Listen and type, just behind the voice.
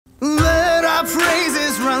our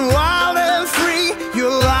praises run wild and free.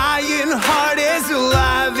 Your lion heart is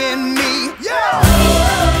alive in me. Yeah!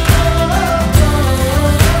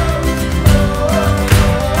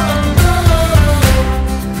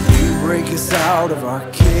 Us out of our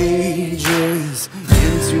cages,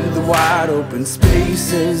 into the wide open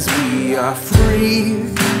spaces. We are free,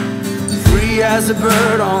 free as a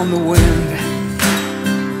bird on the wind.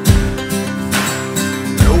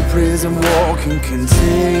 No prison wall can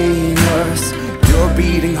contain us. Your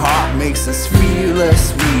beating heart makes us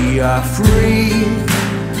fearless. We are free,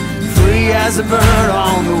 free as a bird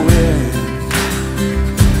on the wind.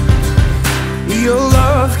 Your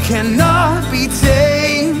love cannot be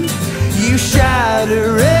tamed. You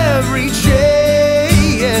shatter every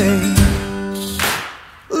chain.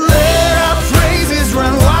 Let our praises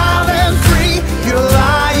run wild and free. Your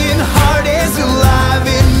lion heart is alive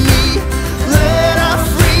in me. Let our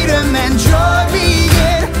freedom and joy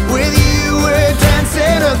begin. With you we're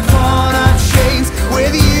dancing upon our chains.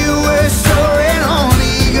 With you we're soaring on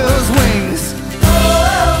eagle's wings.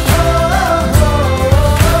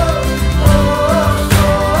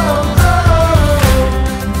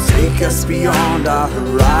 Us beyond our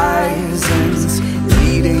horizons,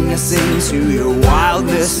 leading us into your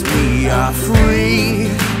wildness. We are free,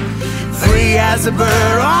 free as a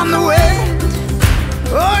bird on the wind.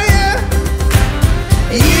 Oh yeah.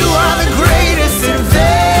 You are the greatest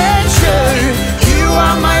adventure. You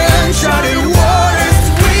are my uncharted waters.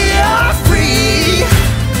 We are free,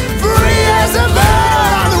 free as a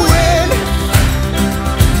bird on the wind.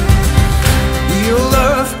 Your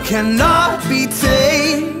love cannot be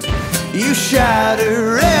tamed. You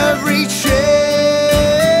shatter every chain.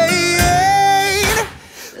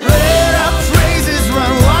 Let our praises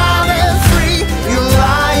run wild and free. Your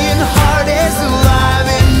lion heart is alive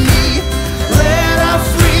in me. Let our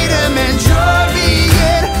freedom and joy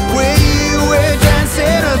begin. With you we're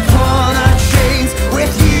dancing upon our chains.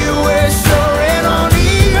 With you we're soaring on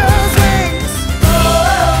eagle's wings.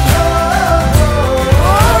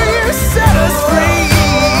 Oh, you set us free.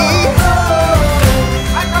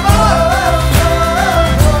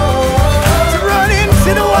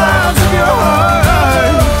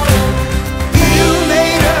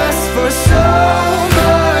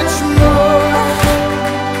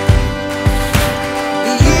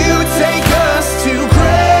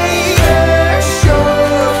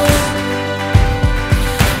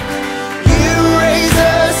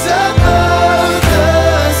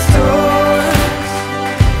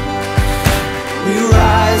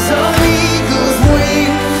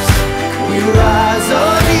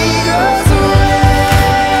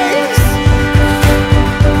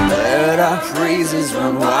 Praises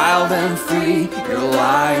run wild and free. Your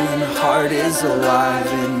lion heart is alive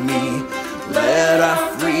in me. Let our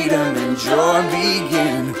freedom and joy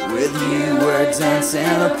begin. With you we're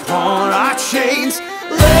dancing upon our chains.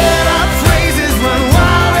 Let our